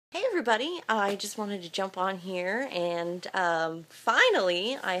everybody, I just wanted to jump on here and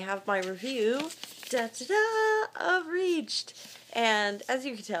finally I have my review of Reached. And as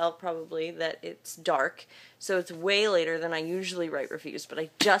you can tell probably that it's dark, so it's way later than I usually write reviews, but I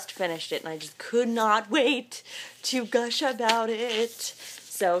just finished it and I just could not wait to gush about it.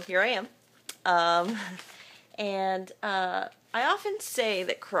 So here I am. I often say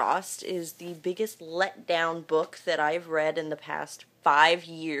that Crossed is the biggest letdown book that I've read in the past 5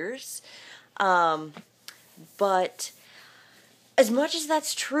 years. But as much as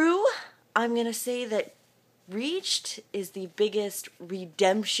that's true, I'm going to say that Reached is the biggest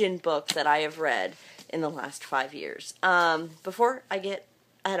redemption book that I have read in the last 5 years. Before I get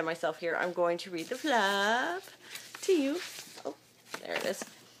ahead of myself here, I'm going to read the flap to you. Oh, there it is.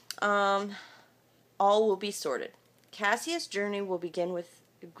 All will be sorted. Cassia's journey will begin with...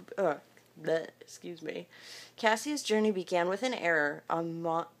 Cassia's journey began with an error, a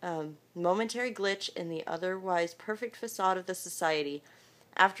momentary glitch in the otherwise perfect facade of the society.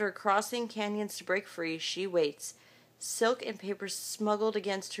 After crossing canyons to break free, she waits, silk and paper smuggled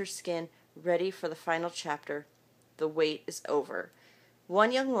against her skin, ready for the final chapter. The wait is over.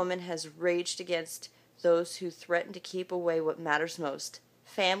 One young woman has raged against those who threaten to keep away what matters most: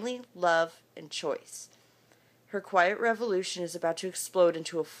 family, love, and choice. Her quiet revolution is about to explode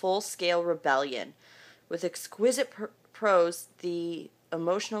into a full-scale rebellion. With exquisite prose, the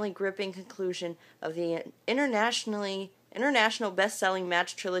emotionally gripping conclusion of the international best-selling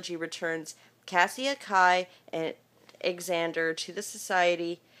Match trilogy returns Cassia, Kai, and Xander to the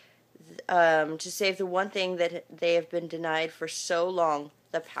society to save the one thing that they have been denied for so long: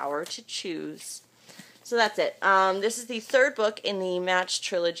 the power to choose. So that's it. This is the third book in the Match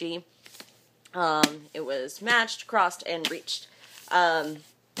trilogy. It was Matched, Crossed, and Reached.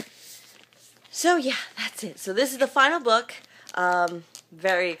 So yeah, that's it. So this is the final book.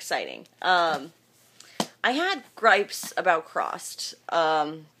 Very exciting. I had gripes about Crossed,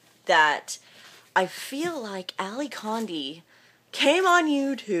 that I feel like Ally Condie came on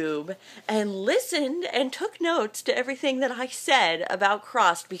YouTube and listened and took notes to everything that I said about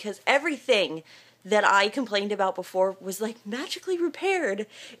Crossed, because everything that I complained about before was like magically repaired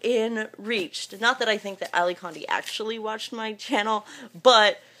in Reached. Not that I think that Ally Condie actually watched my channel,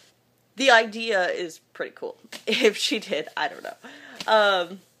 but the idea is pretty cool. If she did, I don't know.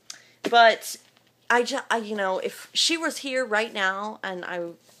 But you know, if she was here right now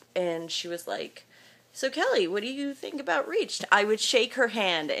and she was like, "So Kelly, what do you think about Reached?" I would shake her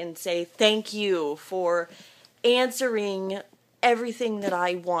hand and say thank you for answering everything that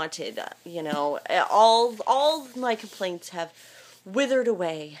I wanted. You know, all my complaints have withered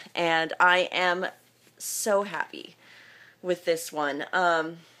away, and I am so happy with this one.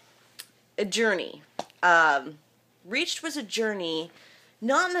 A journey. Reached was a journey,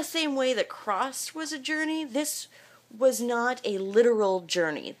 not in the same way that Crossed was a journey. This was not a literal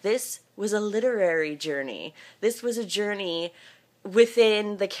journey. This was a literary journey. This was a journey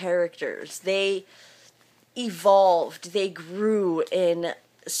within the characters. They evolved, they grew in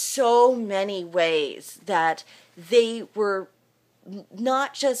so many ways that they were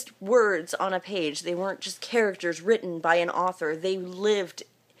not just words on a page. They weren't just characters written by an author. They lived,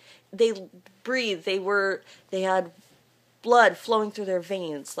 they breathed, they had blood flowing through their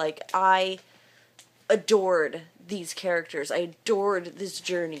veins. Like, I adored these characters. I adored this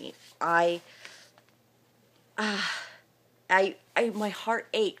journey. My heart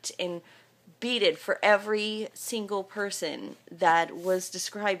ached and beated for every single person that was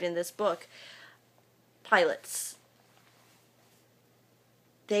described in this book. Pilots.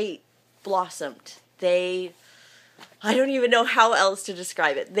 They blossomed. I don't even know how else to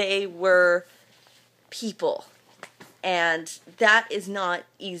describe it. They were people. And that is not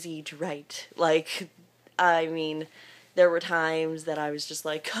easy to write. Like, I mean, there were times that I was just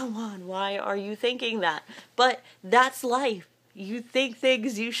like, come on, why are you thinking that? But that's life. You think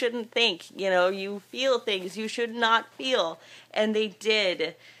things you shouldn't think. You know, you feel things you should not feel. And they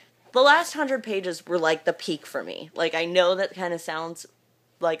did. The last 100 pages were like the peak for me. Like, I know that kind of sounds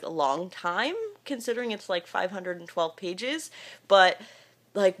like a long time, considering it's like 512 pages. But,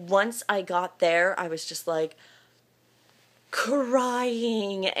 like, once I got there, I was just like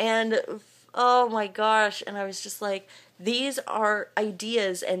crying. And, oh my gosh. And I was just like, these are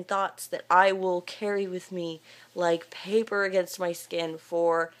ideas and thoughts that I will carry with me like paper against my skin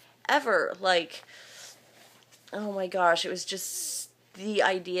forever. Like, oh my gosh, it was just the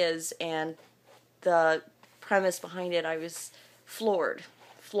ideas and the premise behind it. I was floored.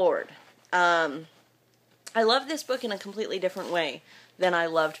 I love this book in a completely different way than I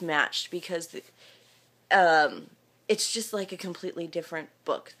loved Matched, because it's just like a completely different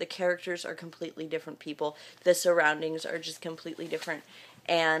book. The characters are completely different people. The surroundings are just completely different.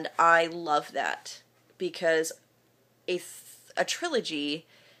 And I love that, because a trilogy,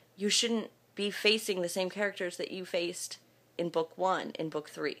 you shouldn't be facing the same characters that you faced in book 1, in book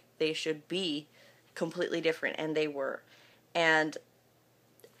 3. They should be completely different, and they were. And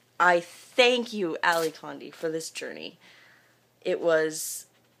I thank you, Ally Condie, for this journey. It was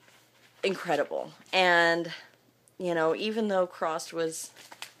incredible. And, you know, even though Crossed was,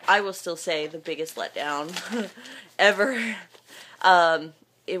 I will still say, the biggest letdown ever,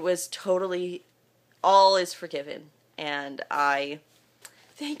 it was totally, all is forgiven. And I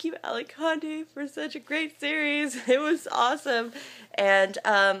thank you, Ally Condie, for such a great series. It was awesome. And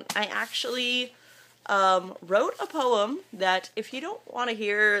I actually wrote a poem that if you don't want to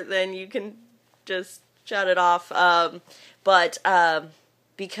hear, then you can just shut it off. But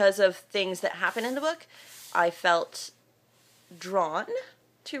because of things that happen in the book, I felt drawn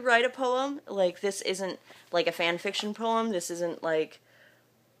to write a poem. Like, this isn't like a fan fiction poem. This isn't like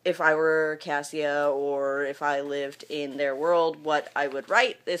if I were Cassia or if I lived in their world, what I would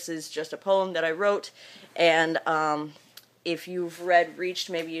write. This is just a poem that I wrote. And if you've read Reached,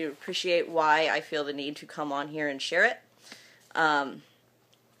 maybe you appreciate why I feel the need to come on here and share it.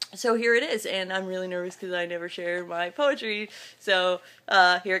 So here it is, and I'm really nervous because I never share my poetry, so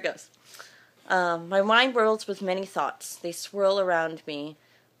here it goes. My mind whirls with many thoughts. They swirl around me.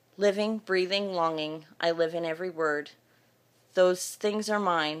 Living, breathing, longing, I live in every word. Those things are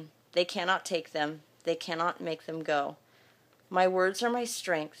mine. They cannot take them. They cannot make them go. My words are my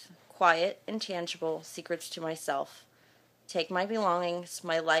strength, quiet, intangible, secrets to myself. Take my belongings,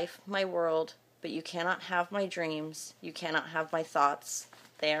 my life, my world, but you cannot have my dreams. You cannot have my thoughts.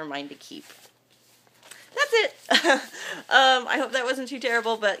 They are mine to keep. That's it. I hope that wasn't too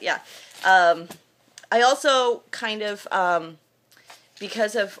terrible, but yeah. I also kind of,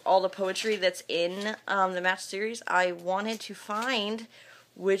 because of all the poetry that's in the Match series, I wanted to find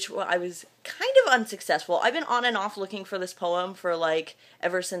I was kind of unsuccessful. I've been on and off looking for this poem for, like,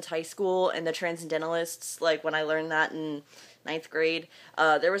 ever since high school and the Transcendentalists, like, when I learned that in 9th grade.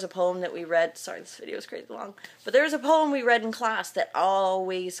 There was a poem that we read, sorry, this video is crazy long, but there was a poem we read in class that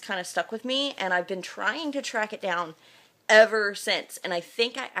always kind of stuck with me, and I've been trying to track it down ever since, and I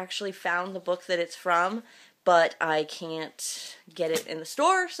think I actually found the book that it's from, but I can't get it in the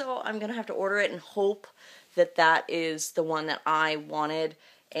store, so I'm gonna have to order it and hope that that is the one that I wanted.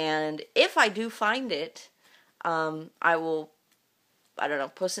 And if I do find it, I will, I don't know,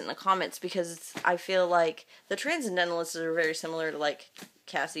 post it in the comments, because I feel like the Transcendentalists are very similar to, like,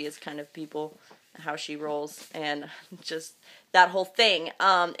 Cassie's kind of people, how she rolls, and just that whole thing.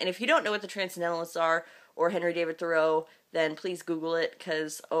 And if you don't know what the Transcendentalists are, or Henry David Thoreau, then please Google it,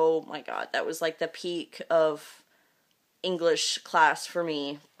 because, oh my god, that was like the peak of English class for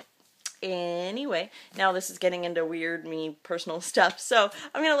me. Anyway, now this is getting into weird, personal stuff, so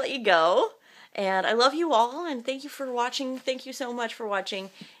I'm gonna let you go. And I love you all, and thank you for watching. Thank you so much for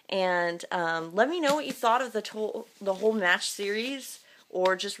watching. And let me know what you thought of the whole Match series,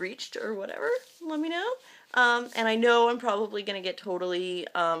 or just Reached, or whatever. Let me know. And I know I'm probably going to get totally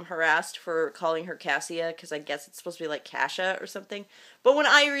harassed for calling her Cassia, because I guess it's supposed to be like Cassia or something. But when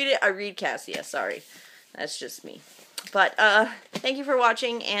I read it, I read Cassia. Sorry. That's just me. But thank you for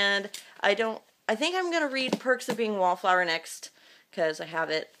watching, and I think I'm going to read Perks of Being Wallflower next, because I have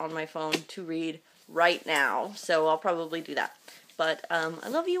it on my phone to read right now, so I'll probably do that. But I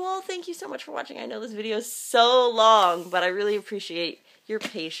love you all. Thank you so much for watching. I know this video is so long, but I really appreciate your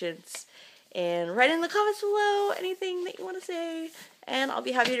patience. And write in the comments below anything that you want to say, and I'll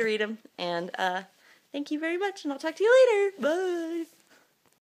be happy to read them. And thank you very much, and I'll talk to you later. Bye!